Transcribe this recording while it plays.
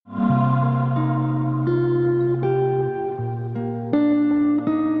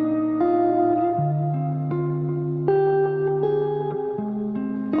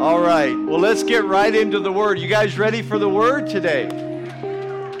let's get right into the Word. You guys ready for the Word today?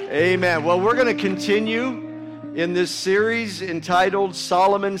 Amen. Well, we're going to continue in this series entitled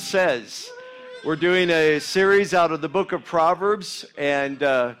Solomon Says. We're doing a series out of the book of Proverbs, and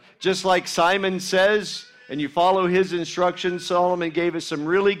just like Simon says, and you follow his instructions, Solomon gave us some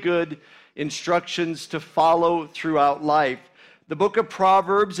really good instructions to follow throughout life. The book of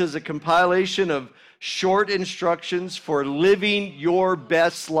Proverbs is a compilation of short instructions for living your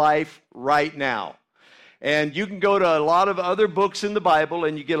best life right now. And you can go to a lot of other books in the Bible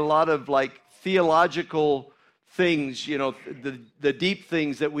and you get a lot of like theological things, you know, the deep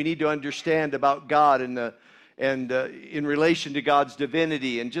things that we need to understand about God and in relation to God's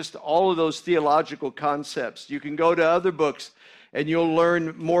divinity and just all of those theological concepts. You can go to other books and you'll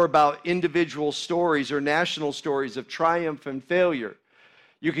learn more about individual stories or national stories of triumph and failure.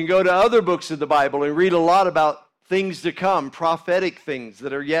 You can go to other books of the Bible and read a lot about things to come, prophetic things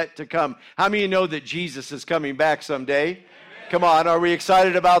that are yet to come. How many of you know that Jesus is coming back someday? Amen. Come on, are we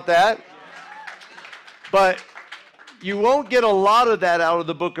excited about that? But you won't get a lot of that out of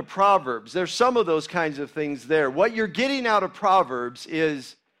the book of Proverbs. There's some of those kinds of things there. What you're getting out of Proverbs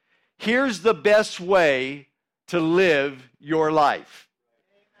is, here's the best way to live your life.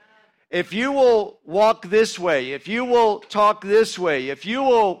 If you will walk this way, if you will talk this way, if you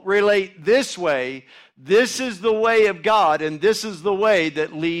will relate this way, this is the way of God, and this is the way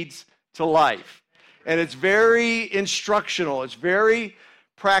that leads to life. And it's very instructional. It's very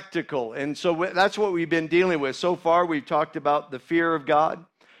practical. And so that's what we've been dealing with. So far, we've talked about the fear of God.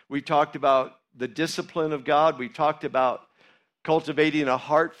 We've talked about the discipline of God. We've talked about cultivating a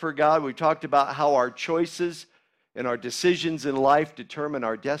heart for God. We've talked about how our choices and our decisions in life determine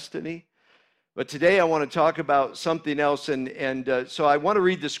our destiny. But today I want to talk about something else, and so I want to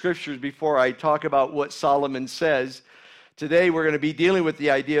read the scriptures before I talk about what Solomon says. Today we're going to be dealing with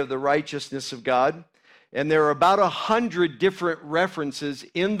the idea of the righteousness of God, and there are about 100 different references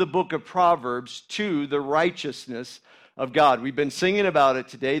in the book of Proverbs to the righteousness of God. We've been singing about it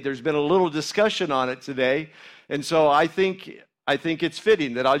today. There's been a little discussion on it today, and so I think it's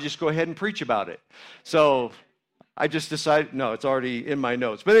fitting that I'll just go ahead and preach about it. So I just decided, no, it's already in my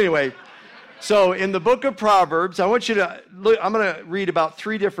notes. But anyway, so in the book of Proverbs, I want you to look, I'm going to read about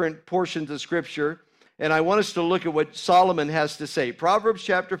 3 different portions of Scripture, and I want us to look at what Solomon has to say. Proverbs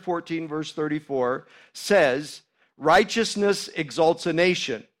chapter 14, verse 34 says, "Righteousness exalts a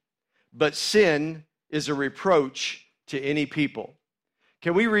nation, but sin is a reproach to any people."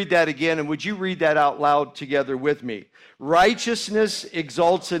 Can we read that again, and would you read that out loud together with me? Righteousness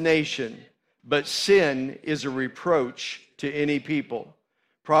exalts a nation, but sin is a reproach to any people.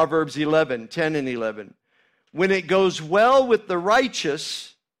 Proverbs 11, 10 and 11. "When it goes well with the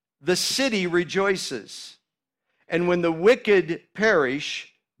righteous, the city rejoices. And when the wicked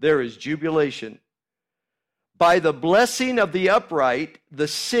perish, there is jubilation. By the blessing of the upright, the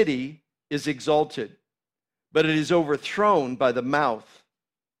city is exalted, but it is overthrown by the mouth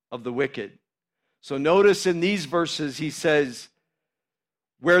of the wicked." So notice in these verses, he says,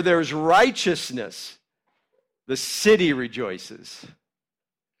 where there's righteousness, the city rejoices.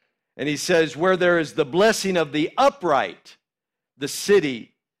 And he says, where there is the blessing of the upright, the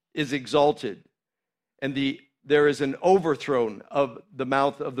city is exalted. And there is an overthrow of the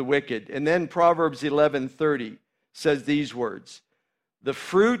mouth of the wicked. And then Proverbs 11:30 says these words, "The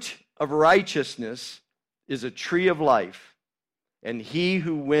fruit of righteousness is a tree of life, and he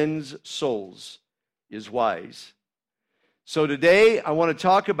who wins souls is wise." So today I want to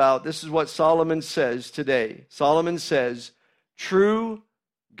talk about, this is what Solomon says today. Solomon says, true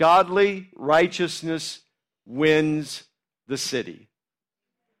godly righteousness wins the city.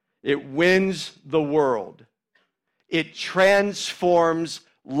 It wins the world. It transforms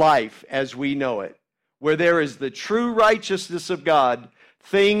life as we know it. Where there is the true righteousness of God,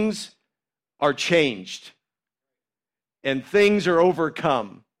 things are changed and things are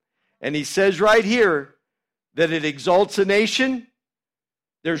overcome. And he says right here that it exalts a nation.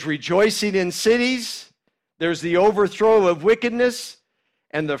 There's rejoicing in cities. There's the overthrow of wickedness.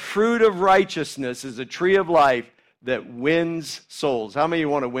 And the fruit of righteousness is a tree of life that wins souls. How many of you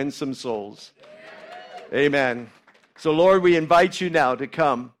want to win some souls? Amen. So Lord, we invite you now to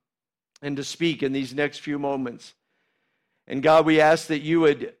come and to speak in these next few moments. And God, we ask that you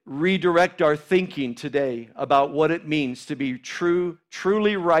would redirect our thinking today about what it means to be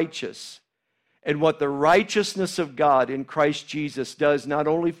truly righteous, and what the righteousness of God in Christ Jesus does not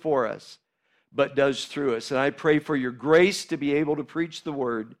only for us, but does through us. And I pray for your grace to be able to preach the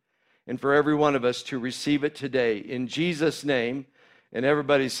word, and for every one of us to receive it today. In Jesus' name, and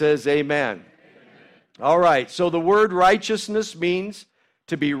everybody says amen. Amen. All right, so the word righteousness means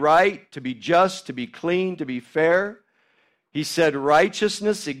to be right, to be just, to be clean, to be fair. He said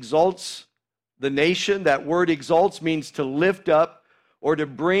righteousness exalts the nation. That word exalts means to lift up or to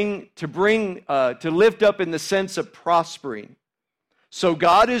lift up in the sense of prospering. So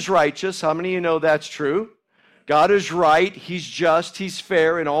God is righteous. How many of you know that's true? God is right. He's just. He's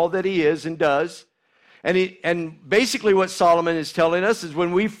fair in all that he is and does. And basically what Solomon is telling us is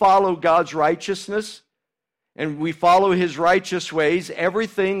when we follow God's righteousness and we follow his righteous ways,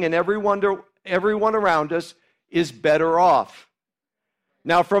 everything and everyone around us is better off.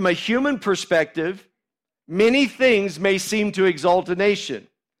 Now, from a human perspective, many things may seem to exalt a nation.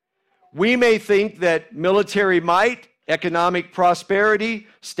 We may think that military might, economic prosperity,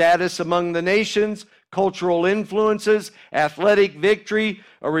 status among the nations, cultural influences, athletic victory,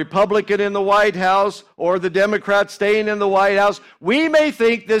 a Republican in the White House, or the Democrat staying in the White House, we may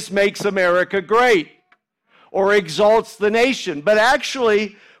think this makes America great or exalts the nation. But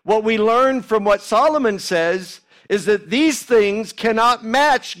actually, what we learn from what Solomon says is that these things cannot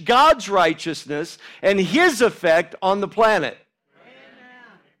match God's righteousness and his effect on the planet.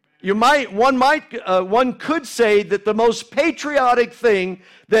 One could say that the most patriotic thing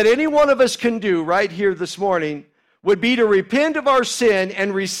that any one of us can do right here this morning would be to repent of our sin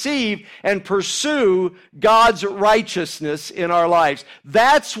and receive and pursue God's righteousness in our lives.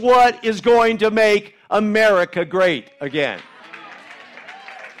 That's what is going to make America great again.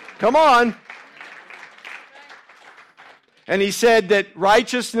 Come on. And he said that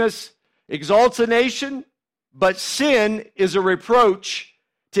righteousness exalts a nation, but sin is a reproach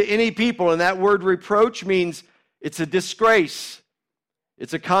to any people. And that word reproach means it's a disgrace.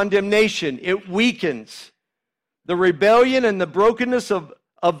 It's a condemnation. It weakens. The rebellion and the brokenness of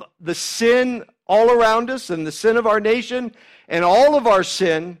the sin all around us and the sin of our nation and all of our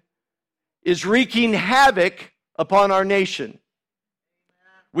sin is wreaking havoc upon our nation.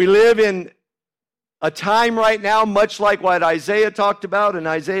 We live in a time right now, much like what Isaiah talked about in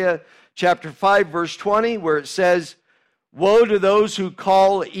Isaiah chapter 5, verse 20, where it says, "Woe to those who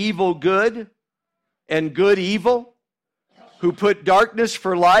call evil good and good evil, who put darkness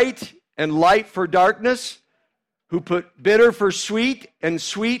for light and light for darkness, who put bitter for sweet and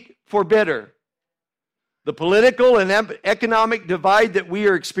sweet for bitter." The political and economic divide that we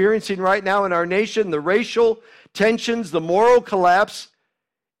are experiencing right now in our nation, the racial tensions, the moral collapse,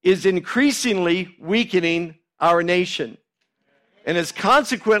 is increasingly weakening our nation. And has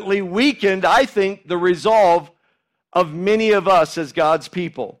consequently weakened, I think, the resolve of many of us as God's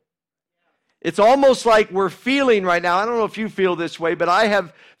people. It's almost like we're feeling right now, I don't know if you feel this way, but I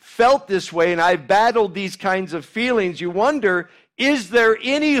have felt this way and I've battled these kinds of feelings. You wonder, is there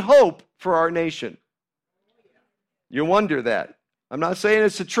any hope for our nation? You wonder that. I'm not saying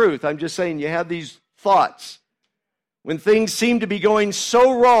it's the truth. I'm just saying you have these thoughts. When things seem to be going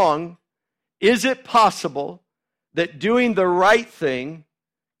so wrong, is it possible that doing the right thing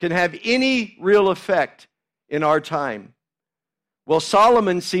can have any real effect in our time? Well,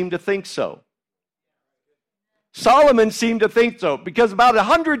 Solomon seemed to think so. Solomon seemed to think so because about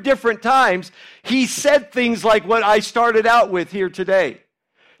 100 different times he said things like what I started out with here today,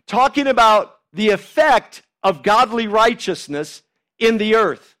 talking about the effect of godly righteousness in the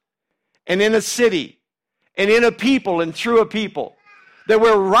earth and in a city and in a people and through a people. That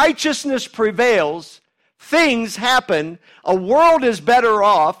where righteousness prevails, things happen, a world is better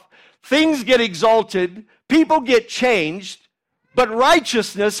off, things get exalted, people get changed, but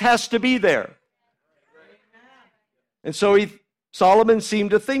righteousness has to be there. And so Solomon seemed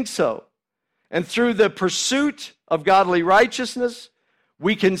to think so. And through the pursuit of godly righteousness,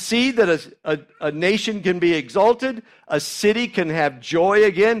 we can see that a nation can be exalted, a city can have joy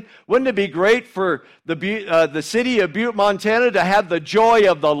again. Wouldn't it be great for the city of Butte, Montana to have the joy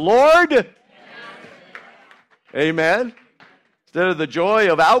of the Lord? Amen. Amen. Instead of the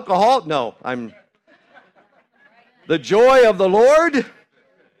joy of alcohol, no, the joy of the Lord.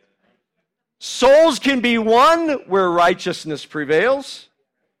 Souls can be won where righteousness prevails.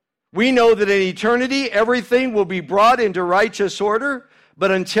 We know that in eternity, everything will be brought into righteous order.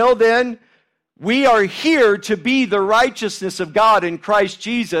 But until then, we are here to be the righteousness of God in Christ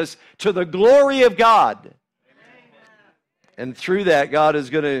Jesus to the glory of God. Amen. And through that, God is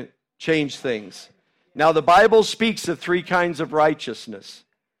going to change things. Now, the Bible speaks of three kinds of righteousness.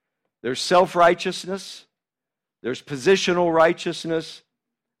 There's self-righteousness, there's positional righteousness,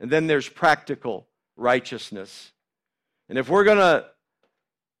 and then there's practical righteousness. And if we're going to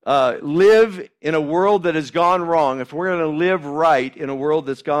live in a world that has gone wrong, if we're going to live right in a world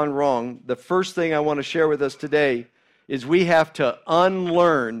that's gone wrong, the first thing I want to share with us today is we have to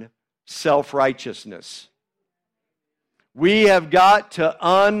unlearn self-righteousness. We have got to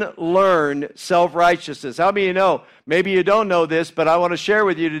unlearn self-righteousness. How many of you know? Maybe you don't know this, but I want to share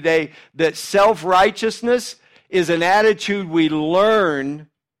with you today that self-righteousness is an attitude we learn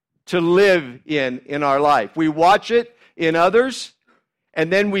to live in our life. We watch it in others,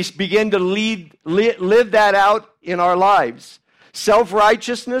 and then we begin to live that out in our lives.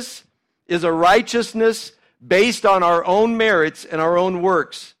 Self-righteousness is a righteousness based on our own merits and our own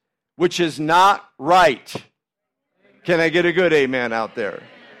works, which is not right. Can I get a good amen out there?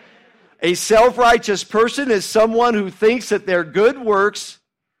 A self-righteous person is someone who thinks that their good works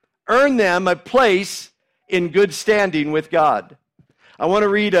earn them a place in good standing with God. I want to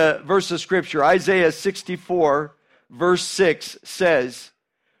read a verse of Scripture. Isaiah 64, verse 6 says,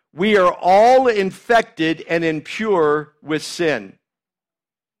 "We are all infected and impure with sin.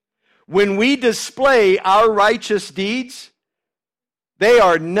 When we display our righteous deeds, they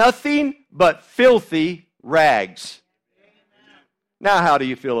are nothing but filthy rags." Now, how do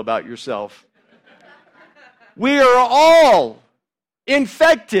you feel about yourself? We are all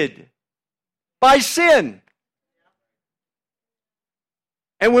infected by sin.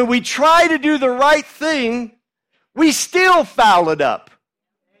 And when we try to do the right thing, we still foul it up.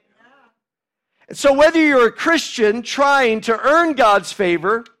 And so whether you're a Christian trying to earn God's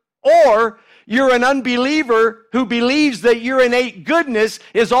favor, or you're an unbeliever who believes that your innate goodness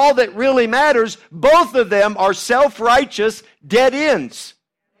is all that really matters, both of them are self-righteous dead ends.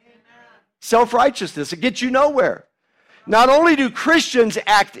 Self-righteousness, it gets you nowhere. Not only do Christians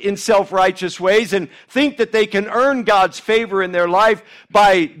act in self-righteous ways and think that they can earn God's favor in their life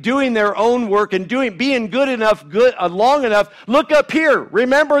by doing their own work and being good enough, long enough. Look up here.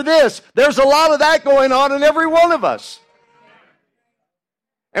 Remember this. There's a lot of that going on in every one of us.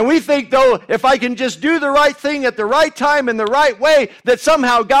 And we think, though, if I can just do the right thing at the right time in the right way, that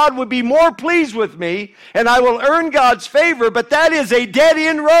somehow God would be more pleased with me and I will earn God's favor, but that is a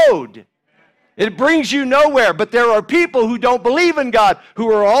dead-end road. It brings you nowhere. But there are people who don't believe in God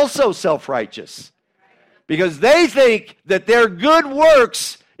who are also self-righteous because they think that their good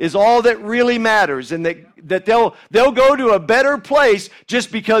works is all that really matters and that they'll go to a better place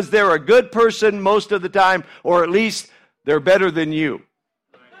just because they're a good person most of the time, or at least they're better than you.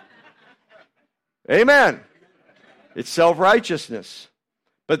 Amen. It's self-righteousness.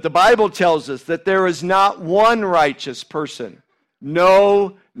 But the Bible tells us that there is not one righteous person.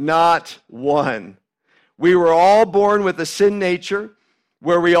 No, not one. We were all born with a sin nature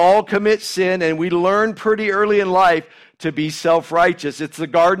where we all commit sin, and we learn pretty early in life to be self-righteous. It's the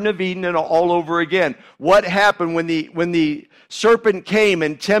Garden of Eden and all over again. What happened when the serpent came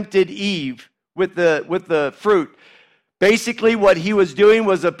and tempted Eve with the fruit? Basically, what he was doing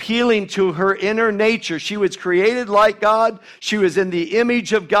was appealing to her inner nature. She was created like God. She was in the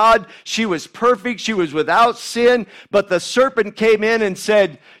image of God. She was perfect. She was without sin. But the serpent came in and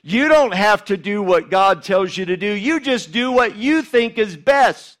said, "You don't have to do what God tells you to do. You just do what you think is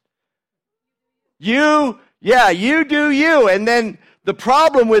best. You do you." And then the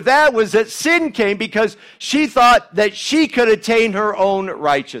problem with that was that sin came because she thought that she could attain her own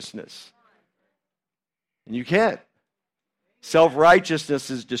righteousness. And you can't.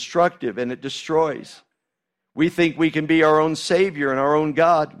 Self-righteousness is destructive and it destroys. We think we can be our own Savior and our own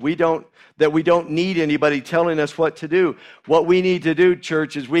God. We don't need anybody telling us what to do. What we need to do,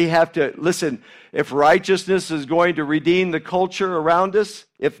 church, is we have to, listen, if righteousness is going to redeem the culture around us,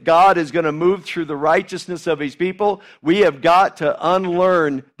 if God is going to move through the righteousness of His people, we have got to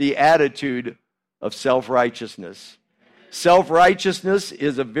unlearn the attitude of self-righteousness. Self-righteousness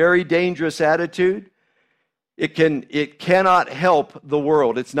is a very dangerous attitude. It cannot help the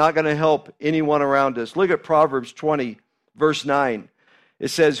world. It's not going to help anyone around us. Look at Proverbs 20, verse 9. It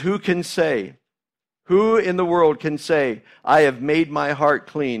says, who in the world can say, I have made my heart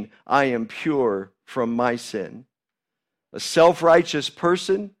clean, I am pure from my sin? A self-righteous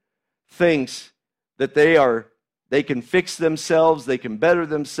person thinks that they can fix themselves, they can better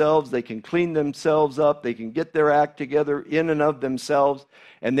themselves, they can clean themselves up, they can get their act together in and of themselves,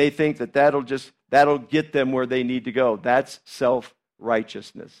 and they think that that'll get them where they need to go. That's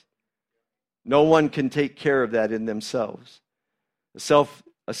self-righteousness. No one can take care of that in themselves.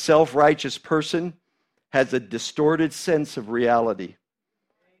 A self-righteous person has a distorted sense of reality.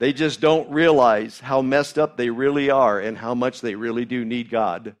 They just don't realize how messed up they really are and how much they really do need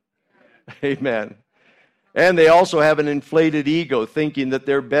God. Amen. And they also have an inflated ego, thinking that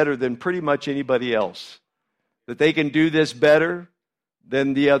they're better than pretty much anybody else. That they can do this better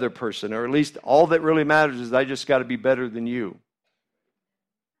than the other person, or at least all that really matters is I just got to be better than you.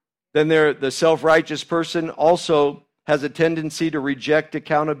 Then the self-righteous person also has a tendency to reject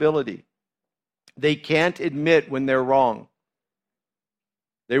accountability. They can't admit when they're wrong.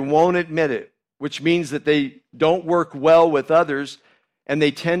 They won't admit it, which means that they don't work well with others, and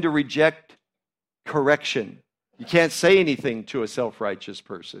they tend to reject correction. You can't say anything to a self-righteous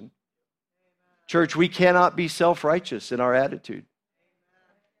person. Church, we cannot be self-righteous in our attitude.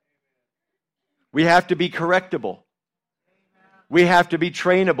 We have to be correctable. We have to be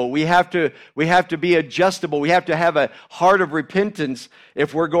trainable. We have to be adjustable. We have to have a heart of repentance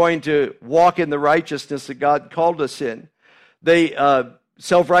if we're going to walk in the righteousness that God called us in.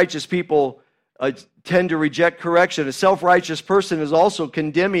 Self-righteous people tend to reject correction. A self-righteous person is also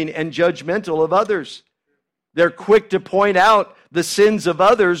condemning and judgmental of others. They're quick to point out the sins of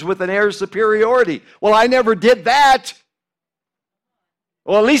others with an air of superiority. Well, I never did that.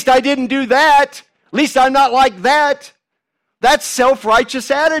 Well, at least I didn't do that. At least I'm not like that. That's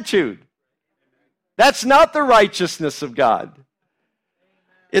self-righteous attitude. That's not the righteousness of God.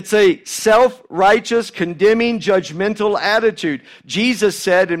 It's a self-righteous, condemning, judgmental attitude. Jesus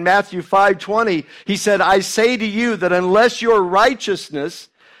said in Matthew 5:20, he said, I say to you that unless your righteousness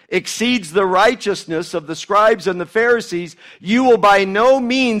exceeds the righteousness of the scribes and the Pharisees, you will by no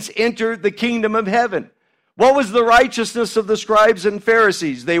means enter the kingdom of heaven. What was the righteousness of the scribes and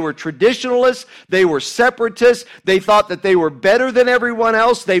Pharisees? They were traditionalists. They were separatists. They thought that they were better than everyone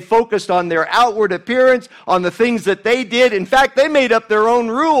else. They focused on their outward appearance, on the things that they did. In fact, they made up their own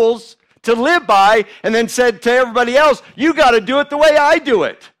rules to live by and then said to everybody else, you got to do it the way I do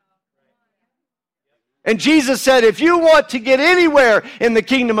it. And Jesus said, if you want to get anywhere in the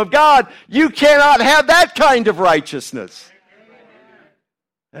kingdom of God, you cannot have that kind of righteousness.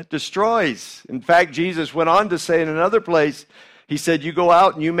 That destroys. In fact, Jesus went on to say in another place, he said, you go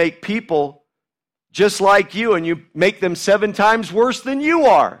out and you make people just like you, and you make them 7 times worse than you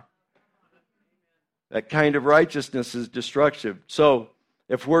are. That kind of righteousness is destructive. So,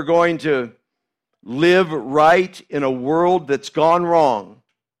 if we're going to live right in a world that's gone wrong,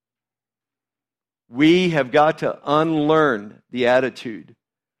 we have got to unlearn the attitude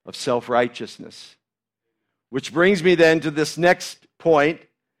of self-righteousness. Which brings me then to this next point.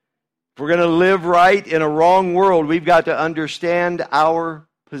 If we're going to live right in a wrong world, we've got to understand our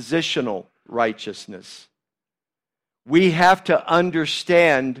positional righteousness. We have to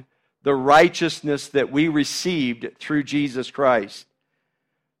understand the righteousness that we received through Jesus Christ.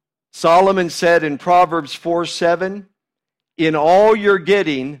 Solomon said in Proverbs 4:7, in all you're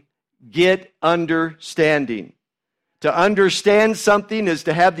getting, get understanding. To understand something is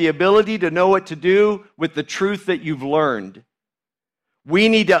to have the ability to know what to do with the truth that you've learned. We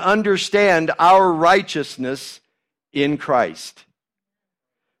need to understand our righteousness in Christ.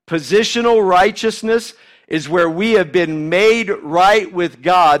 Positional righteousness is where we have been made right with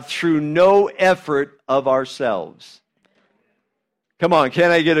God through no effort of ourselves. Come on, can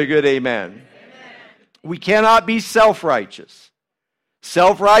I get a good amen? Amen. We cannot be self-righteous.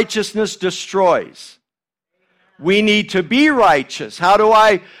 Self-righteousness destroys. We need to be righteous.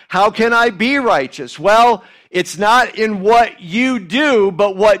 How can I be righteous? Well, it's not in what you do,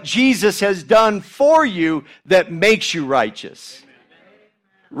 but what Jesus has done for you that makes you righteous.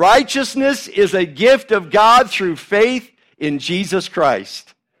 Righteousness is a gift of God through faith in Jesus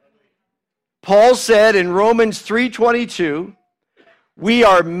Christ. Paul said in Romans 3:22, we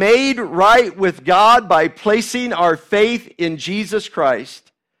are made right with God by placing our faith in Jesus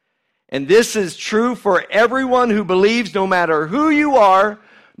Christ. And this is true for everyone who believes, no matter who you are,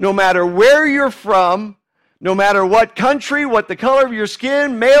 no matter where you're from, no matter what country, what the color of your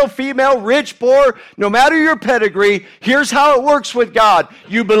skin, male, female, rich, poor, no matter your pedigree, here's how it works with God.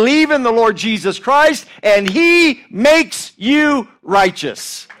 You believe in the Lord Jesus Christ, and He makes you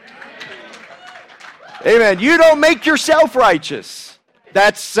righteous. Amen. You don't make yourself righteous.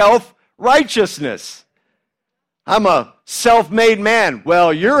 That's self-righteousness. I'm a self-made man.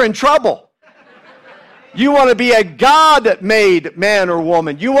 Well, you're in trouble. You want to be a God-made man or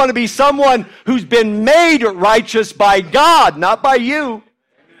woman. You want to be someone who's been made righteous by God, not by you.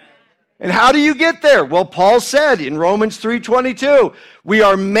 And how do you get there? Well, Paul said in Romans 3:22, we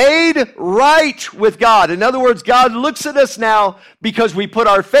are made right with God. In other words, God looks at us now because we put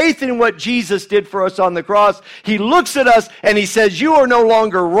our faith in what Jesus did for us on the cross. He looks at us and He says, you are no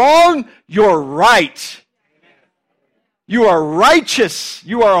longer wrong, you're right. You are righteous.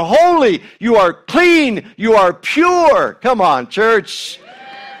 You are holy. You are clean. You are pure. Come on, church.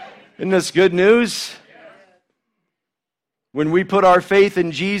 Isn't this good news? When we put our faith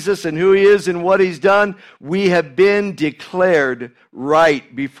in Jesus and who He is and what He's done, we have been declared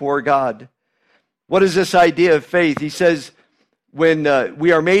right before God. What is this idea of faith? He says, when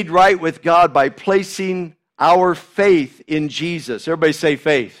we are made right with God by placing our faith in Jesus. Everybody say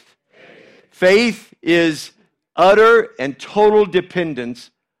faith. Faith is utter and total dependence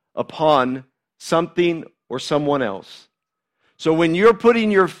upon something or someone else. So when you're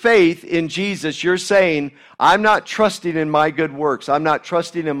putting your faith in Jesus, you're saying, I'm not trusting in my good works. I'm not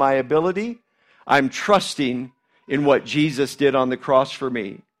trusting in my ability. I'm trusting in what Jesus did on the cross for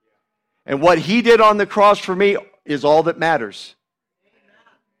me. And what he did on the cross for me is all that matters.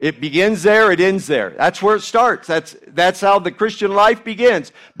 It begins there, it ends there. That's where it starts. That's how the Christian life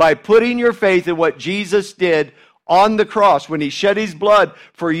begins, by putting your faith in what Jesus did on the cross when he shed his blood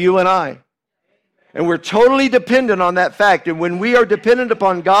for you and I. And we're totally dependent on that fact. And when we are dependent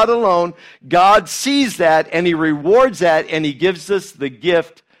upon God alone, God sees that and he rewards that and he gives us the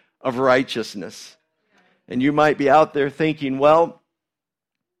gift of righteousness. And you might be out there thinking, well,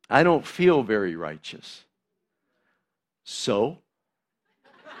 I don't feel very righteous. So?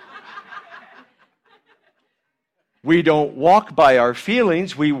 We don't walk by our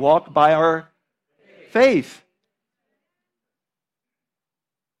feelings, we walk by our faith.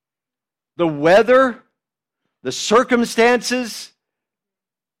 The weather, the circumstances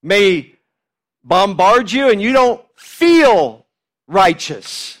may bombard you and you don't feel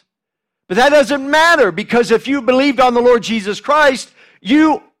righteous. But that doesn't matter, because if you believed on the Lord Jesus Christ,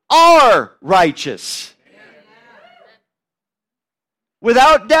 you are righteous.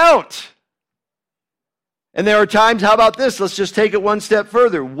 Without doubt. And there are times, how about this? Let's just take it one step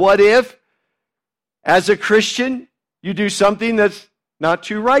further. What if, as a Christian, you do something that's not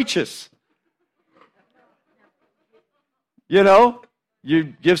too righteous? You know,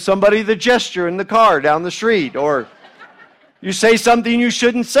 you give somebody the gesture in the car down the street, or you say something you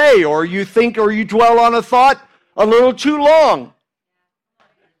shouldn't say, or you think or you dwell on a thought a little too long.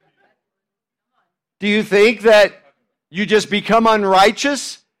 Do you think that you just become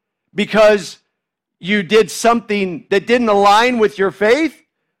unrighteous because you did something that didn't align with your faith?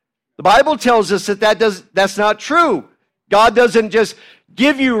 The Bible tells us that's not true. God doesn't just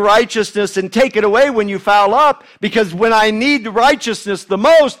give you righteousness and take it away when you foul up, because when I need righteousness the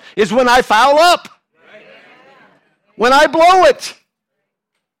most is when I foul up. When I blow it.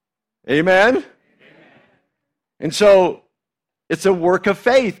 Amen? And so, it's a work of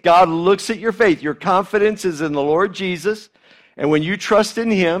faith. God looks at your faith. Your confidence is in the Lord Jesus. And when you trust in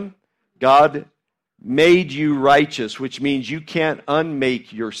him, God made you righteous, which means you can't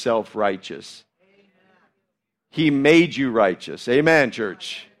unmake yourself righteous. He made you righteous. Amen,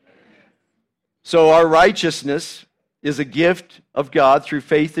 church. So our righteousness is a gift of God through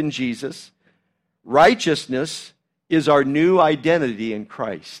faith in Jesus. Righteousness is our new identity in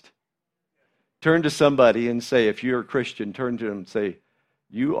Christ. Turn to somebody and say, if you're a Christian, turn to them and say,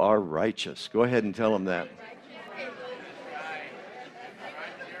 you are righteous. Go ahead and tell them that.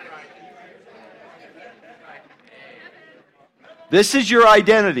 This is your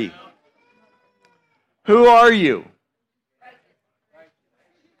identity. Who are you?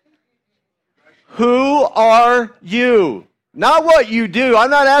 Who are you? Not what you do. I'm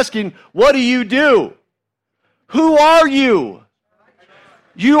not asking, what do you do? Who are you?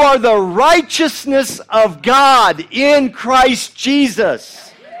 You are the righteousness of God in Christ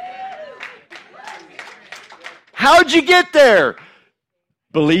Jesus. How'd you get there?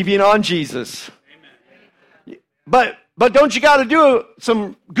 Believing on Jesus. But don't you got to do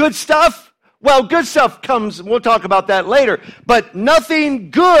some good stuff? Well, good stuff comes, we'll talk about that later. But nothing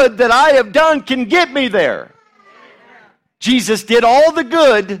good that I have done can get me there. Jesus did all the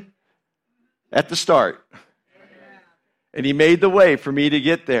good at the start. And he made the way for me to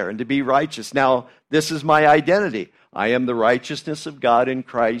get there and to be righteous. Now, this is my identity. I am the righteousness of God in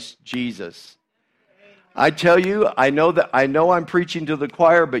Christ Jesus. I tell you, I know I'm preaching to the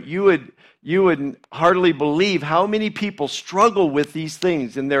choir, but you would hardly believe how many people struggle with these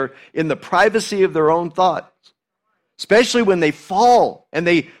things in the privacy of their own thoughts. Especially when they fall and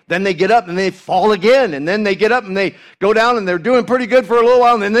then they get up and they fall again, and then they get up and they go down and they're doing pretty good for a little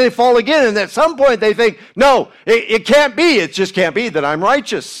while, and then they fall again, and at some point they think, no, it can't be. It just can't be that I'm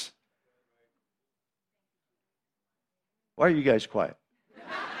righteous. Why are you guys quiet?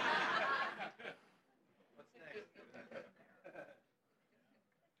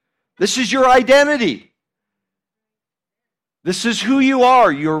 This is your identity. This is who you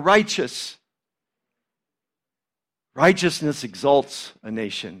are. You're righteous. Righteousness exalts a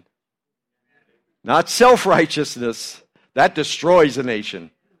nation. Not self-righteousness. That destroys a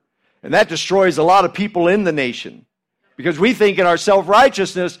nation. And that destroys a lot of people in the nation. Because we think in our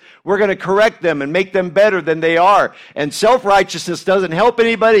self-righteousness, we're going to correct them and make them better than they are. And self-righteousness doesn't help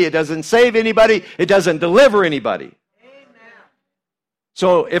anybody. It doesn't save anybody. It doesn't deliver anybody.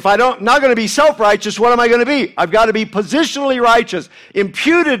 So if not going to be self-righteous, what am I going to be? I've got to be positionally righteous,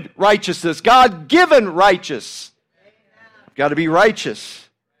 imputed righteousness, God-given righteous. I've got to be righteous.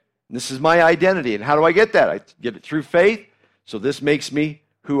 And this is my identity. And how do I get that? I get it through faith. So this makes me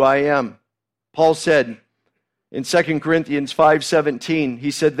who I am. Paul said in 2 Corinthians 5:17, he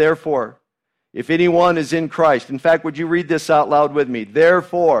said, therefore, if anyone is in Christ. In fact, would you read this out loud with me?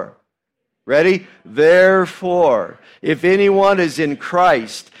 Therefore. Ready? Therefore, if anyone is in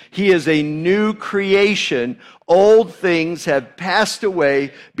Christ, he is a new creation. Old things have passed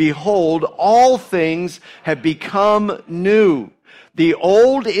away. Behold, all things have become new. The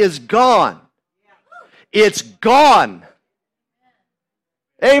old is gone. It's gone.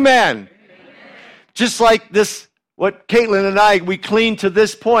 Amen. Just like this, what Caitlin and I, we cleaned to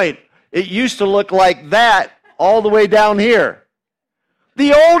this point. It used to look like that all the way down here.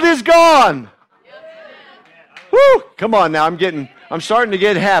 The old is gone. Woo! Come on now, I'm starting to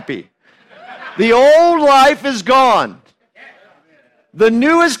get happy. The old life is gone. The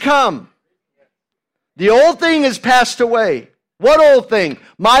new has come. The old thing has passed away. What old thing?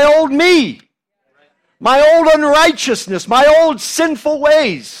 My old me. My old unrighteousness. My old sinful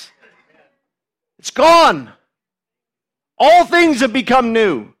ways. It's gone. All things have become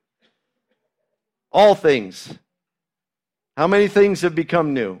new. All things. How many things have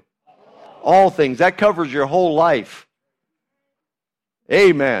become new? All things. That covers your whole life.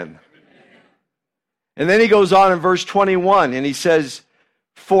 Amen. And then he goes on in verse 21 and he says,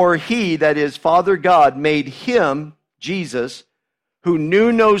 for he, that is Father God, made him, Jesus, who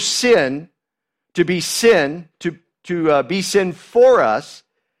knew no sin, to be sin, to be sin for us,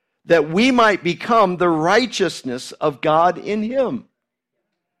 that we might become the righteousness of God in him.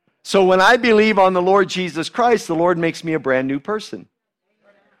 So when I believe on the Lord Jesus Christ, the Lord makes me a brand new person.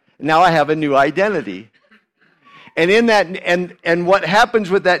 Now I have a new identity. And in that, and what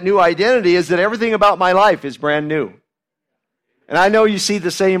happens with that new identity is that everything about my life is brand new. And I know you see the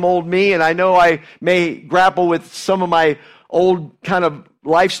same old me, and I know I may grapple with some of my old kind of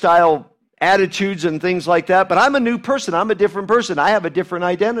lifestyle attitudes and things like that, but I'm a new person. I'm a different person. I have a different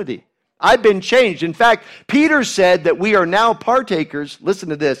identity. I've been changed. In fact, Peter said that we are now partakers, listen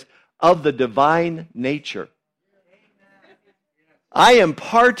to this, of the divine nature. I am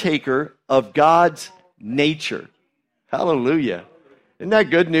partaker of God's nature. Hallelujah. Isn't that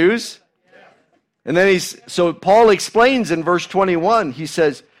good news? And then so Paul explains in verse 21, he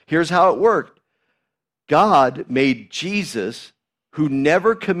says, here's how it worked. God made Jesus, who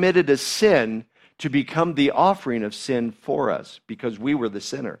never committed a sin, to become the offering of sin for us, because we were the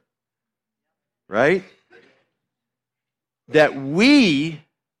sinner. Right? That we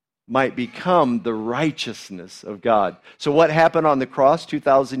might become the righteousness of God. So what happened on the cross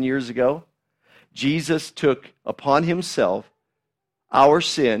 2,000 years ago? Jesus took upon himself our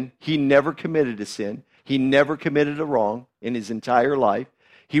sin. He never committed a sin. He never committed a wrong in his entire life.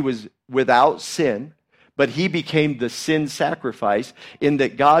 He was without sin, but he became the sin sacrifice in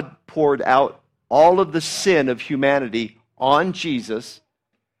that God poured out all of the sin of humanity on Jesus.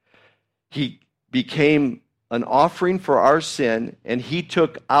 He became an offering for our sin, and he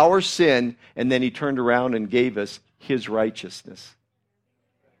took our sin, and then he turned around and gave us his righteousness.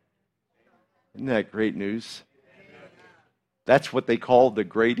 Isn't that great news? That's what they call the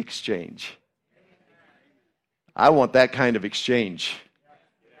great exchange. I want that kind of exchange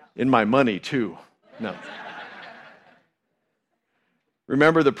in my money too. No.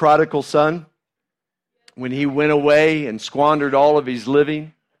 Remember the prodigal son? When he went away and squandered all of his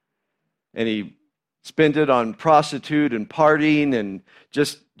living, and he spent it on prostitute and partying and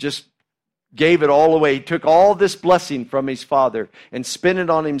just gave it all away. He took all this blessing from his father and spent it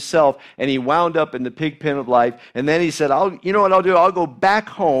on himself, and he wound up in the pig pen of life. And then he said, you know what I'll do? I'll go back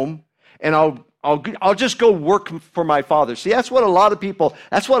home and I'll just go work for my father. See, that's what a lot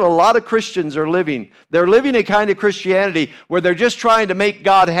of Christians are living. They're living a kind of Christianity where they're just trying to make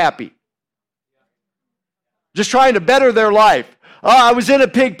God happy. Just trying to better their life. Oh, I was in a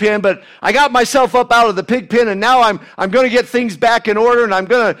pig pen, but I got myself up out of the pig pen, and now I'm going to get things back in order, and I'm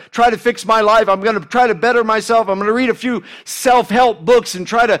going to try to fix my life. I'm going to try to better myself. I'm going to read a few self-help books and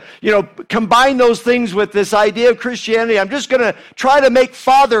try to, combine those things with this idea of Christianity. I'm just going to try to make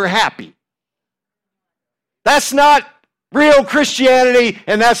Father happy. That's not real Christianity,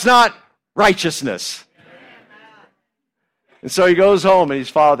 and that's not righteousness. And so he goes home, and his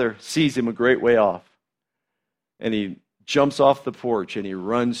father sees him a great way off, and he jumps off the porch and he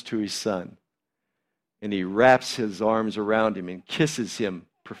runs to his son and he wraps his arms around him and kisses him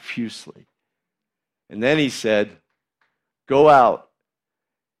profusely. And then he said, go out,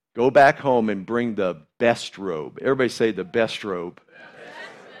 go back home and bring the best robe. Everybody say the best robe.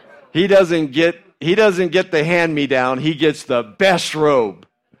 He doesn't get the hand-me-down. He gets the best robe.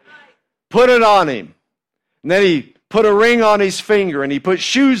 Put it on him. And then he put a ring on his finger, and he put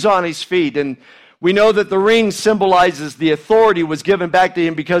shoes on his feet. And we know that the ring symbolizes the authority was given back to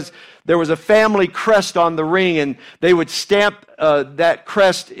him because there was a family crest on the ring, and they would stamp that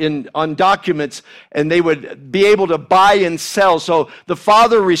crest on documents, and they would be able to buy and sell. So the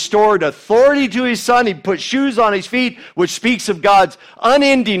father restored authority to his son. He put shoes on his feet, which speaks of God's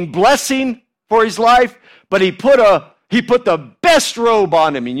unending blessing for his life. But he put the best robe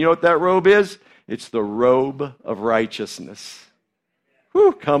on him. And you know what that robe is? It's the robe of righteousness.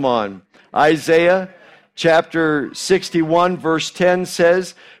 Whew, come on. Isaiah chapter 61 verse 10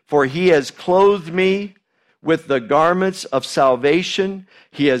 says, "For he has clothed me with the garments of salvation.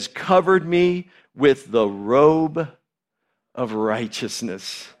 He has covered me with the robe of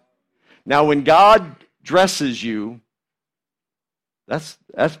righteousness." Now, when God dresses you, that's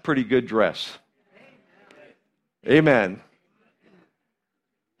pretty good dress. Amen.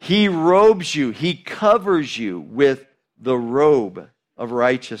 He robes you. He covers you with the robe of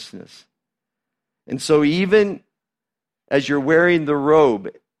righteousness. And so even as you're wearing the robe,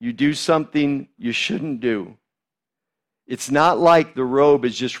 you do something you shouldn't do. It's not like the robe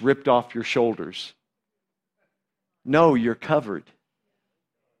is just ripped off your shoulders. No, you're covered.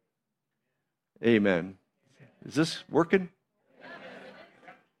 Amen. Is this working?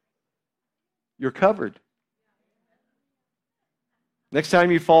 You're covered. Next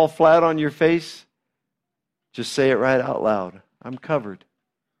time you fall flat on your face, just say it right out loud. I'm covered.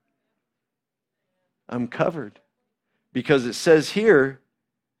 I'm covered. Because it says here,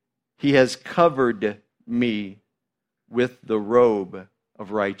 he has covered me with the robe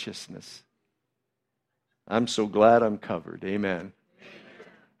of righteousness. I'm so glad I'm covered. Amen.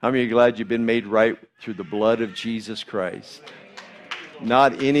 How many are glad you've been made right through the blood of Jesus Christ?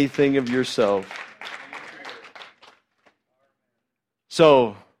 Not anything of yourself.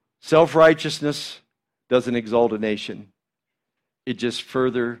 So, self-righteousness doesn't exalt a nation. It just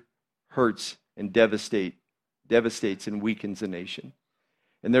further hurts and devastates and weakens a nation.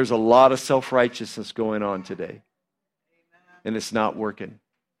 And there's a lot of self-righteousness going on today. And it's not working.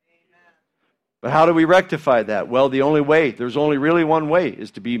 But how do we rectify that? Well, there's only really one way,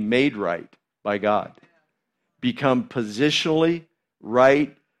 is to be made right by God. Become positionally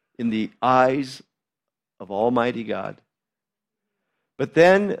right in the eyes of Almighty God. But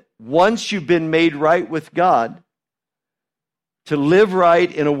then, once you've been made right with God, to live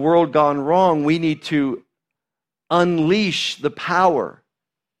right in a world gone wrong, we need to unleash the power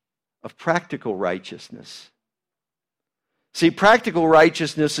of practical righteousness. See, practical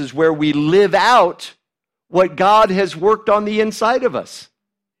righteousness is where we live out what God has worked on the inside of us.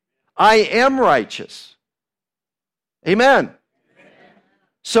 I am righteous. Amen.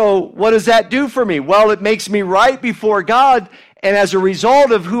 So what does that do for me? Well, it makes me right before God, and as a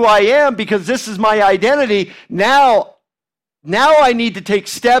result of who I am, because this is my identity, now I need to take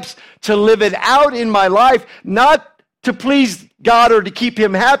steps to live it out in my life, not to please God or to keep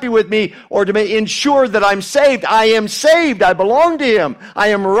Him happy with me or to ensure that I'm saved. I am saved. I belong to Him. I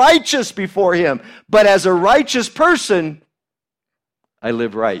am righteous before Him. But as a righteous person, I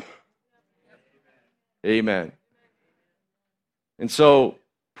live right. Amen. And so,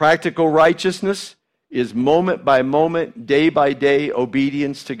 practical righteousness is moment by moment, day by day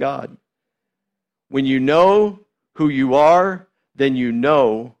obedience to God. When you know who you are, then you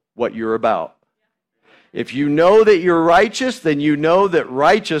know what you're about. If you know that you're righteous, then you know that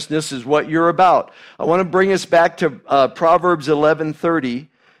righteousness is what you're about. I want to bring us back to Proverbs 11:30.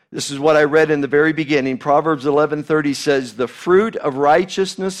 This is what I read in the very beginning. Proverbs 11:30 says, "The fruit of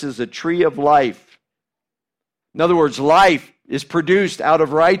righteousness is a tree of life." In other words, life is produced out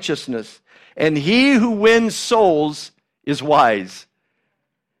of righteousness. And he who wins souls is wise.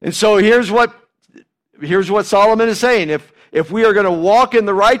 And so here's what Solomon is saying. If we are going to walk in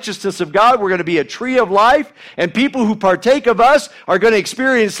the righteousness of God, we're going to be a tree of life, and people who partake of us are going to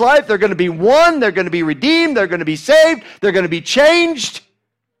experience life. They're going to be won, they're going to be redeemed, they're going to be saved, they're going to be changed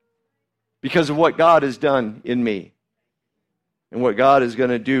because of what God has done in me and what God is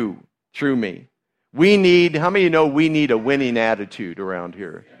going to do through me. How many of you know we need a winning attitude around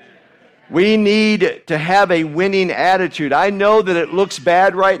here? We need to have a winning attitude. I know that it looks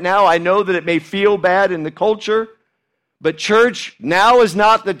bad right now. I know that it may feel bad in the culture. But church, now is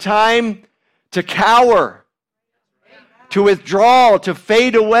not the time to cower, to withdraw, to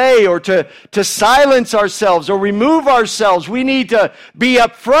fade away, or to silence ourselves or remove ourselves. We need to be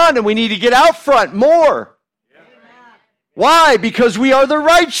up front, and we need to get out front more. Why? Because we are the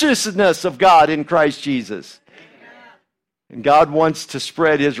righteousness of God in Christ Jesus. And God wants to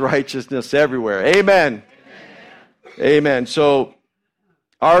spread his righteousness everywhere. Amen. Amen. So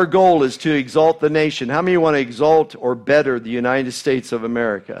our goal is to exalt the nation. How many want to exalt or better the United States of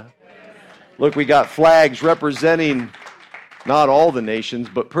America? Look, we got flags representing not all the nations,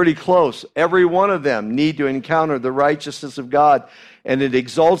 but pretty close. Every one of them need to encounter the righteousness of God, and it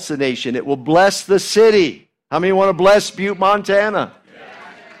exalts the nation. It will bless the city. How many want to bless Butte, Montana?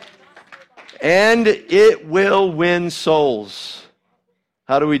 And it will win souls.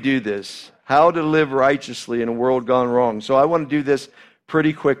 How do we do this? How to live righteously in a world gone wrong. So I want to do this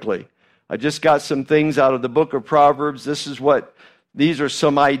pretty quickly. I just got some things out of the book of Proverbs. These are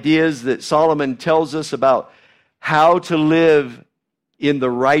some ideas that Solomon tells us about how to live in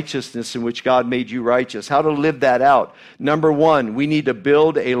the righteousness in which God made you righteous. How to live that out. Number one, we need to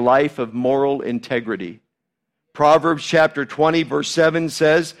build a life of moral integrity. Proverbs chapter 20, verse 7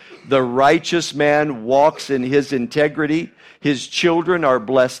 says, "The righteous man walks in his integrity. His children are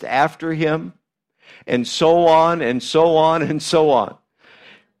blessed after him." And so on, and so on, and so on.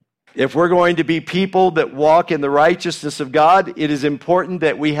 If we're going to be people that walk in the righteousness of God, it is important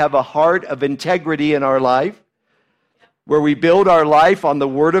that we have a heart of integrity in our life, where we build our life on the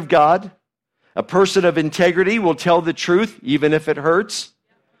Word of God. A person of integrity will tell the truth, even if it hurts.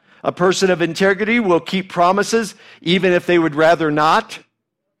 A person of integrity will keep promises, even if they would rather not.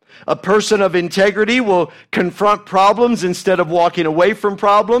 A person of integrity will confront problems instead of walking away from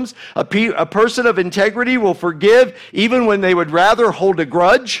problems. A person of integrity will forgive, even when they would rather hold a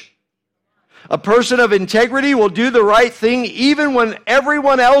grudge. A person of integrity will do the right thing, even when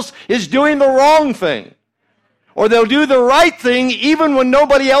everyone else is doing the wrong thing. Or they'll do the right thing, even when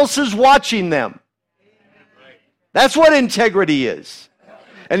nobody else is watching them. That's what integrity is.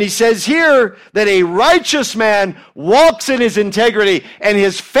 And he says here that a righteous man walks in his integrity and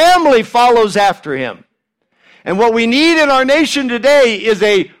his family follows after him. And what we need in our nation today is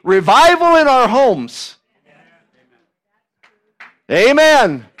a revival in our homes.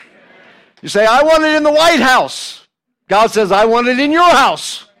 Amen. You say, I want it in the White House. God says, I want it in your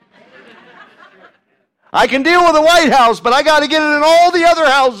house. I can deal with the White House, but I got to get it in all the other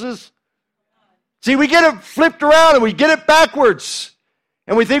houses. See, we get it flipped around and we get it backwards.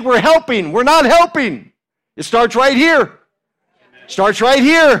 And we think we're helping. We're not helping. It starts right here. Starts right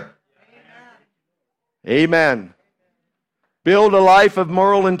here. Amen. Build a life of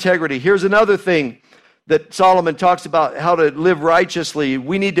moral integrity. Here's another thing that Solomon talks about, how to live righteously.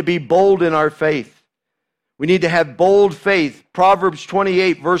 We need to be bold in our faith. We need to have bold faith. Proverbs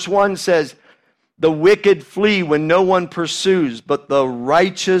 28 verse 1 says, "The wicked flee when no one pursues, but the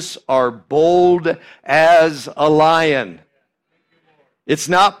righteous are bold as a lion." It's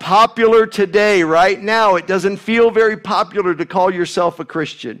not popular today, right now. It doesn't feel very popular to call yourself a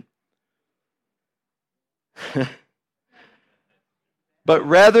Christian. But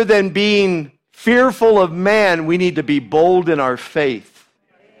rather than being fearful of man, we need to be bold in our faith.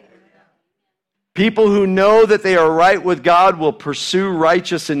 People who know that they are right with God will pursue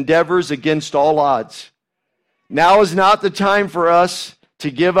righteous endeavors against all odds. Now is not the time for us to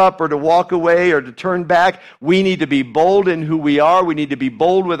give up or to walk away or to turn back. We need to be bold in who we are. We need to be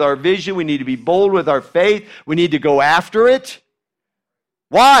bold with our vision. We need to be bold with our faith. We need to go after it.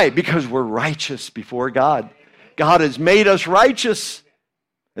 Why? Because we're righteous before God. God has made us righteous.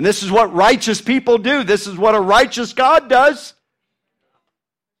 And this is what righteous people do. This is what a righteous God does.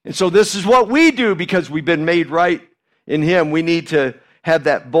 And so this is what we do because we've been made right in Him. We need to have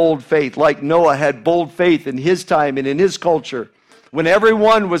that bold faith, like Noah had bold faith in his time and in his culture. When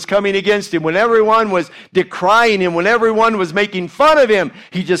everyone was coming against him, when everyone was decrying him, when everyone was making fun of him,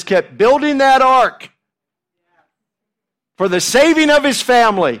 he just kept building that ark for the saving of his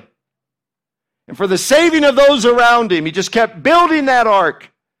family and for the saving of those around him. He just kept building that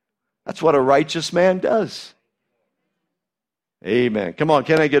ark. That's what a righteous man does. Amen. Come on,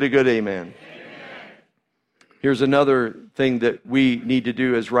 can I get a good amen? Here's another thing that we need to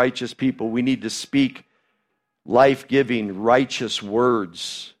do as righteous people. We need to speak life-giving, righteous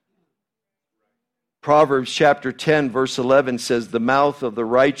words. Proverbs chapter 10, verse 11 says, "The mouth of the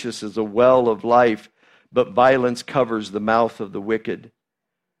righteous is a well of life, but violence covers the mouth of the wicked."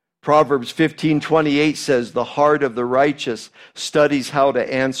 Proverbs 15:28 says, "The heart of the righteous studies how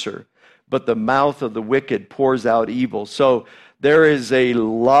to answer, but the mouth of the wicked pours out evil." So there is a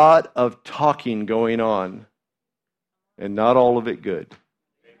lot of talking going on, and not all of it good.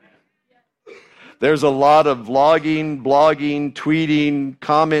 There's a lot of vlogging, blogging, tweeting,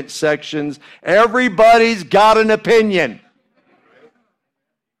 comment sections. Everybody's got an opinion.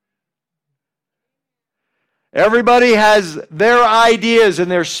 Everybody has their ideas and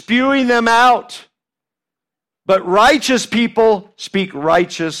they're spewing them out. But righteous people speak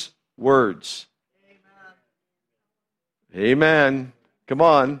righteous words. Amen. Come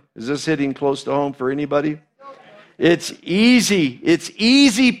on. Is this hitting close to home for anybody? It's easy. It's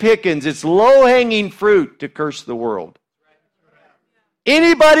easy pickings. It's low-hanging fruit to curse the world.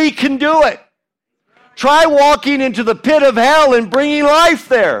 Anybody can do it. Try walking into the pit of hell and bringing life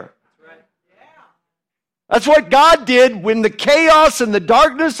there. That's what God did when the chaos and the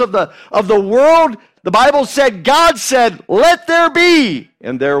darkness of the world, the Bible said, God said, let there be.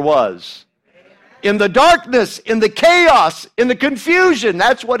 And there was. In the darkness, in the chaos, in the confusion,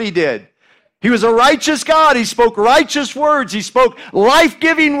 that's what he did. He was a righteous God. He spoke righteous words. He spoke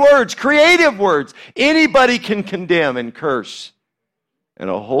life-giving words, creative words. Anybody can condemn and curse. And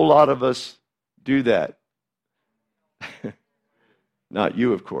a whole lot of us do that. Not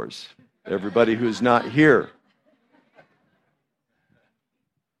you, of course. Everybody who's not here.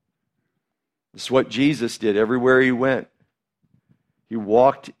 This is what Jesus did everywhere he went. He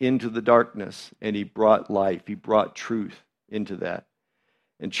walked into the darkness and he brought life. He brought truth into that.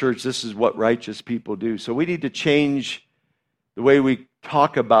 And church, this is what righteous people do. So we need to change the way we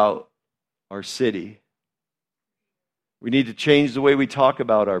talk about our city. We need to change the way we talk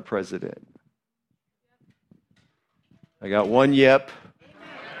about our president. I got one yep.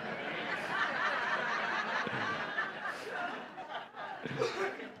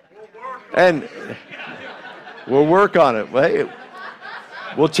 And we'll work on it.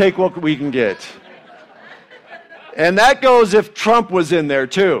 We'll take what we can get. And that goes if Trump was in there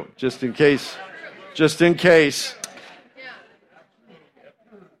too, just in case. Just in case.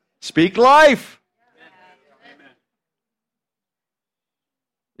 Speak life.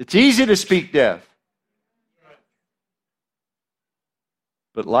 It's easy to speak death.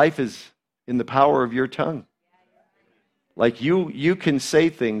 But life is in the power of your tongue. Like you can say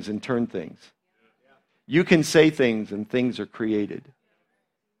things and turn things. You can say things and things are created.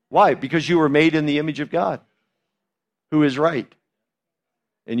 Why? Because you were made in the image of God, who is right.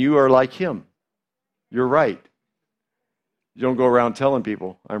 And you are like him. You're right. You don't go around telling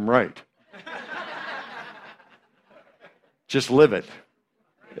people, I'm right. Just live it.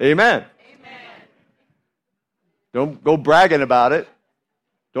 Amen. Don't go bragging about it.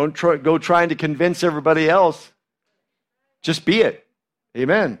 Don't go trying to convince everybody else. Just be it.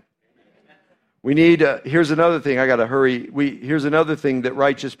 Amen. We need, here's another thing, I got to hurry. Here's another thing that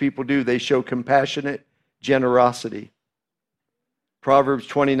righteous people do. They show compassionate generosity. Proverbs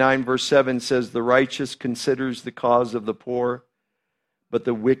 29 verse 7 says, the righteous considers the cause of the poor, but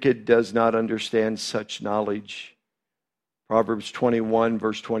the wicked does not understand such knowledge. Proverbs 21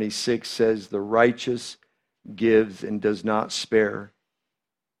 verse 26 says, the righteous gives and does not spare.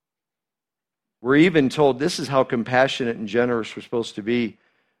 We're even told this is how compassionate and generous we're supposed to be.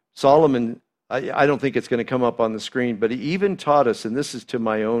 Solomon, I don't think it's going to come up on the screen, but he even taught us, and this is to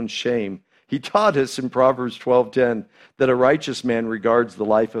my own shame, he taught us in Proverbs 12:10 that a righteous man regards the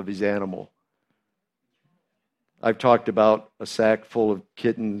life of his animal. I've talked about a sack full of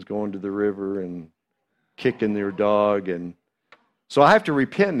kittens going to the river and kicking their dog, and so I have to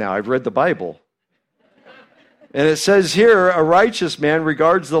repent now. I've read the Bible. And it says here, a righteous man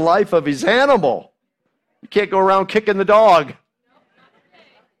regards the life of his animal. You can't go around kicking the dog.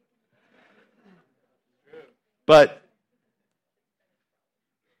 But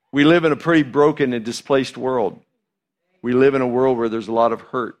we live in a pretty broken and displaced world. We live in a world where there's a lot of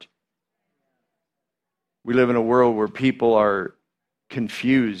hurt. We live in a world where people are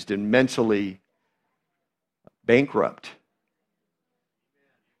confused and mentally bankrupt.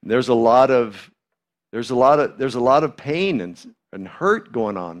 There's a lot of pain and hurt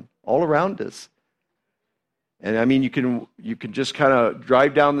going on all around us. And I mean, you can just kind of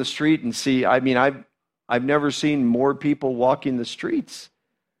drive down the street and see, I mean, I've never seen more people walking the streets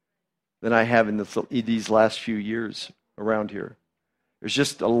than I have in these last few years around here. There's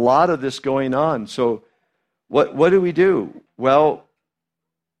just a lot of this going on. So what do we do? Well,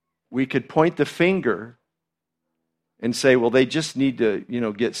 we could point the finger and say, well, they just need to,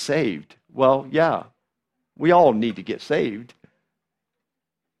 get saved. Well, yeah, we all need to get saved.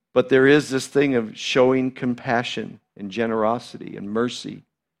 But there is this thing of showing compassion and generosity and mercy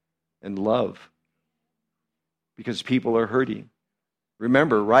and love because people are hurting.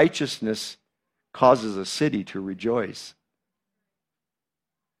 Remember, righteousness causes a city to rejoice.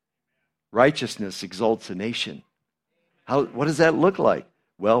 Righteousness exalts a nation. What does that look like?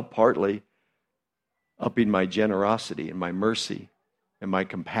 Well, partly upping my generosity and my mercy and my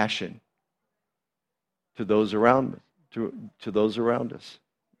compassion to those around to those around us.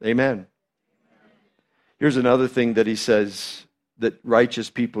 Amen. Here's another thing that he says that righteous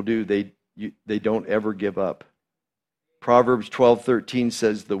people do. They don't ever give up. Proverbs 12:13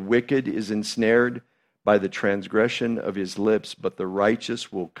 says, the wicked is ensnared by the transgression of his lips, but the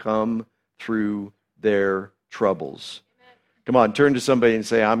righteous will come through their troubles. Come on, turn to somebody and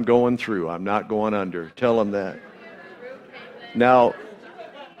say, I'm going through. I'm not going under. Tell them that. Now,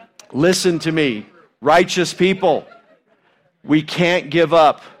 listen to me. Righteous people, we can't give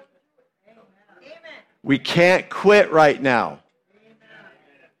up. We can't quit right now.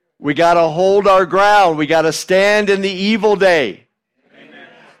 We got to hold our ground. We got to stand in the evil day.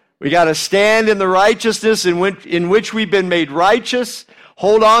 We got to stand in the righteousness in which we've been made righteous.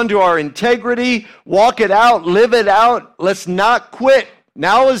 Hold on to our integrity. Walk it out. Live it out. Let's not quit.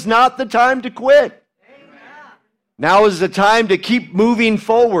 Now is not the time to quit. Now is the time to keep moving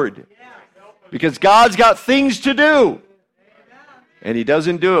forward. Because God's got things to do. And He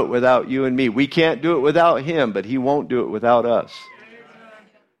doesn't do it without you and me. We can't do it without Him, but He won't do it without us.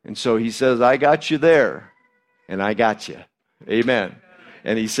 And so He says, I got you there, and I got you. Amen.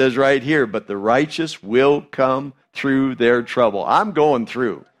 And He says right here, but the righteous will come through their trouble. I'm going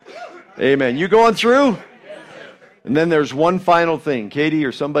through. Amen. You going through? And then there's one final thing. Katie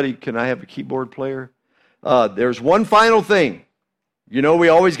or somebody, can I have a keyboard player? There's one final thing. You know, we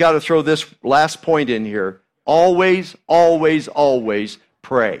always got to throw this last point in here. Always, always, always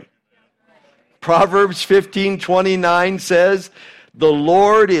pray. Proverbs 15:29 says, the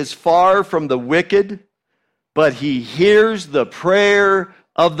Lord is far from the wicked, but He hears the prayer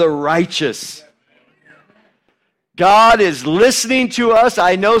of the righteous. God is listening to us.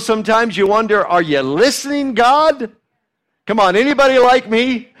 I know sometimes you wonder, are you listening, God? Come on, anybody like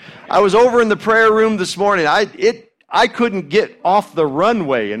me? I was over in the prayer room this morning. I couldn't get off the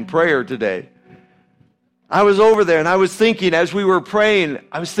runway in prayer today. I was over there and I was thinking, as we were praying,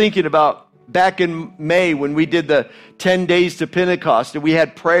 I was thinking about back in May when we did the 10 days to Pentecost, and we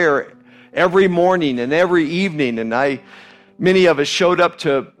had prayer every morning and every evening, and many of us showed up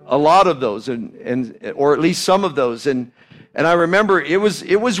to a lot of those, and or at least some of those, and I remember it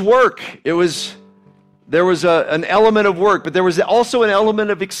was work. There was an element of work, but there was also an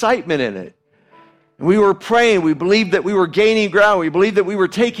element of excitement in it. And we were praying. We believed that we were gaining ground. We believed that we were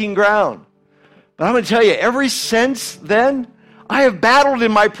taking ground. But I'm going to tell you, ever since then, I have battled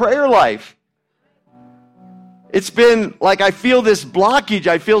in my prayer life. It's been like I feel this blockage.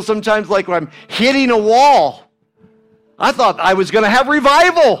 I feel sometimes like I'm hitting a wall. I thought I was going to have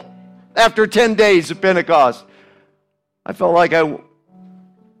revival after 10 days of Pentecost. I felt like I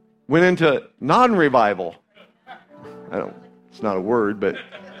went into non-revival. It's not a word, but...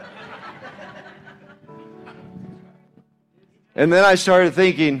 And then I started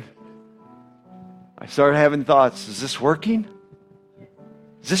thinking, I started having thoughts, is this working?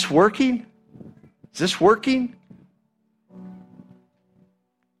 Is this working? Is this working?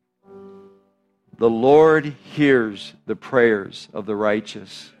 The Lord hears the prayers of the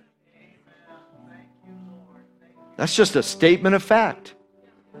righteous. That's just a statement of fact.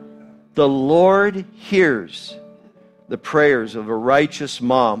 The Lord hears the prayers of a righteous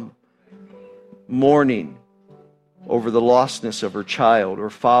mom mourning over the lostness of her child,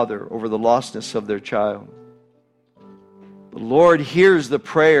 or father over the lostness of their child. The Lord hears the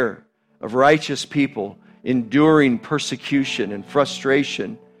prayer of righteous people enduring persecution and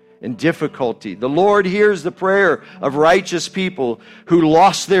frustration and difficulty. The Lord hears the prayer of righteous people who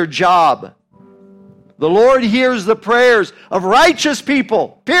lost their job. The Lord hears the prayers of righteous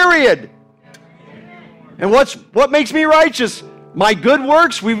people, period. And what makes me righteous? My good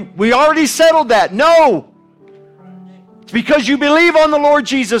works? We already settled that. No. It's because you believe on the Lord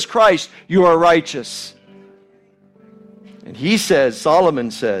Jesus Christ, you are righteous. And he says, Solomon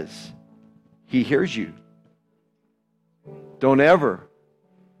says, He hears you. Don't ever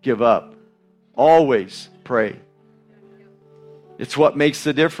give up. Always pray. It's what makes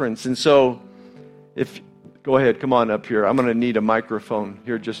the difference. And so, go ahead, come on up here. I'm going to need a microphone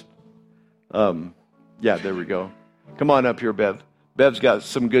here. There we go. Come on up here, Bev. Bev's got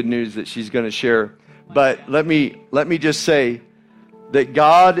some good news that she's going to share. But let me just say that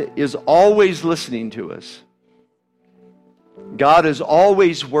God is always listening to us. God is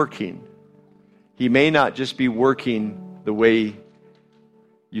always working. He may not just be working the way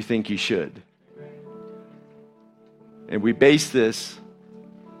you think He should. And we base this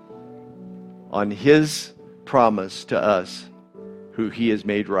on His promise to us, who He has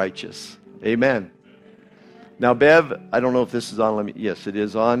made righteous. Amen. Now, Bev, I don't know if this is on. Yes, it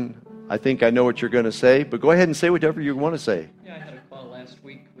is on. I think I know what you're going to say, but go ahead and say whatever you want to say. Yeah, I had a call last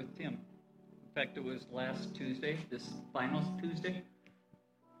week with Tim. In fact, it was last Tuesday, this final Tuesday.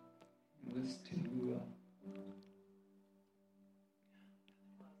 It was to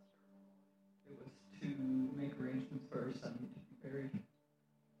make arrangements for our son to be buried.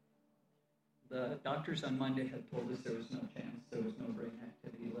 The doctors on Monday had told us there was no chance, there was no brain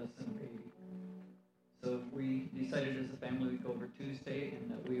activity, less than a baby. So we decided as a family we'd go over Tuesday and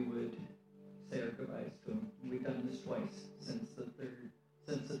that we would say our goodbyes to him. We've done this twice since the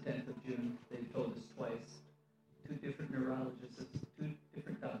 10th of June. They've told us twice, 2 different neurologists, 2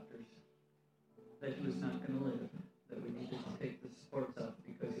 different doctors, that he was not going to live, that we needed to take the supports off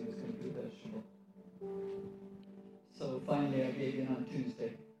because he was going to be a vegetable. So finally I gave in on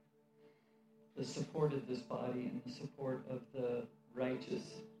Tuesday. The support of this body and the support of the righteous,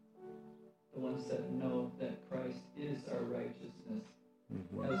 the ones that know that Christ is our righteousness,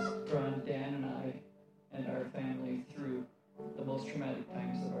 has drawn Dan and I and our family through the most traumatic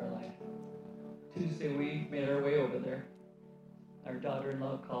times of our life. Tuesday we made our way over there. Our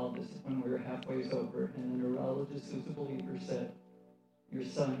daughter-in-law called us when we were halfway over, and the neurologist, who's a believer, said, "Your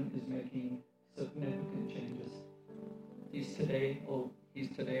son is making significant changes. He's today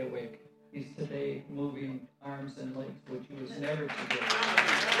awake. He's today moving arms and legs, which he was never to do. He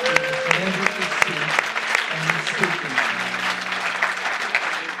was never to see, and he's speaking.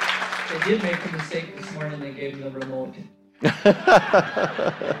 They did make a mistake this morning. They gave him the remote.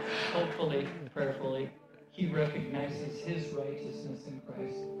 Hopefully, prayerfully, he recognizes his righteousness in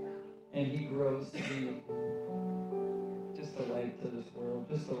Christ, and he grows to be just a light to this world,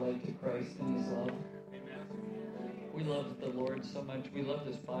 just a light to Christ and his love. We love the Lord so much. We love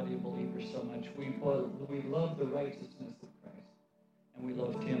this body of believers so much. We love the righteousness of Christ. And we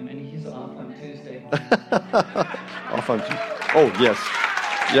loved him. And he's off on Tuesday. Off on Tuesday. Oh, yes.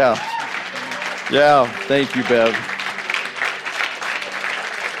 Yeah. Yeah. Thank you, Bev.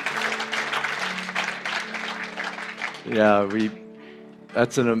 Yeah,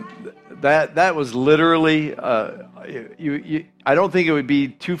 that was literally, I don't think it would be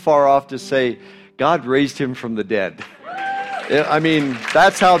too far off to say, God raised him from the dead. I mean,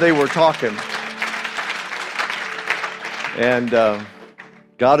 that's how they were talking. And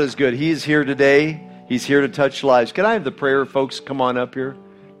God is good. He is here today. He's here to touch lives. Can I have the prayer folks come on up here?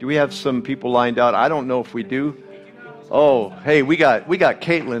 Do we have some people lined out? I don't know if we do. Oh, hey, we got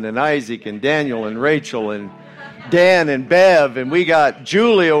Caitlin and Isaac and Daniel and Rachel and Dan and Bev, and we got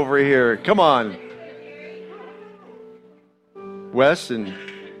Julie over here. Come on. Wes and...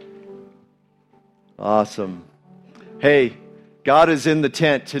 Awesome. Hey, God is in the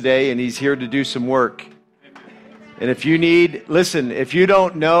tent today, and he's here to do some work. And if you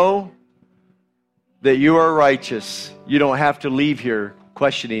don't know that you are righteous, you don't have to leave here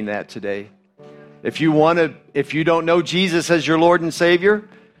questioning that today. If you don't know Jesus as your Lord and Savior,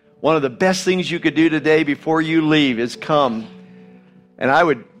 one of the best things you could do today before you leave is come. And I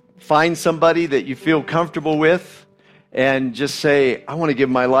would find somebody that you feel comfortable with and just say, I want to give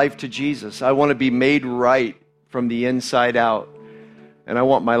my life to Jesus. I want to be made right from the inside out. And I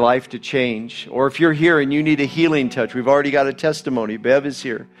want my life to change. Or if you're here and you need a healing touch, we've already got a testimony. Bev is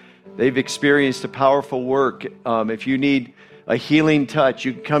here. They've experienced a powerful work. If you need a healing touch,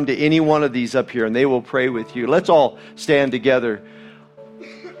 you can come to any one of these up here and they will pray with you. Let's all stand together.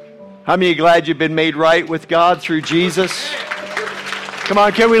 How many are glad you've been made right with God through Jesus? Come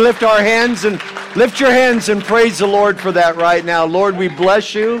on, can we lift our hands and lift your hands and praise the Lord for that right now. Lord, we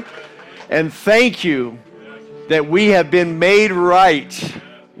bless you and thank you that we have been made right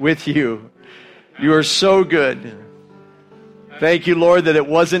with you. You are so good. Thank you, Lord, that it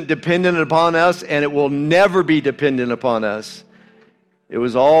wasn't dependent upon us and it will never be dependent upon us. It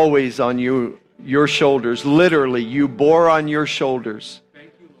was always on your shoulders. Literally, you bore on your shoulders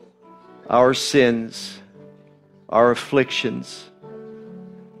our sins, our afflictions.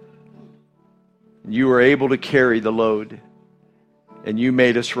 You were able to carry the load, and you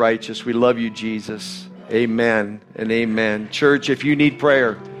made us righteous. We love you, Jesus. Amen and amen. Church, if you need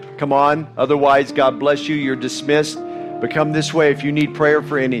prayer, come on. Otherwise, God bless you. You're dismissed. But come this way if you need prayer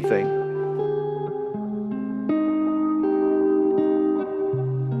for anything.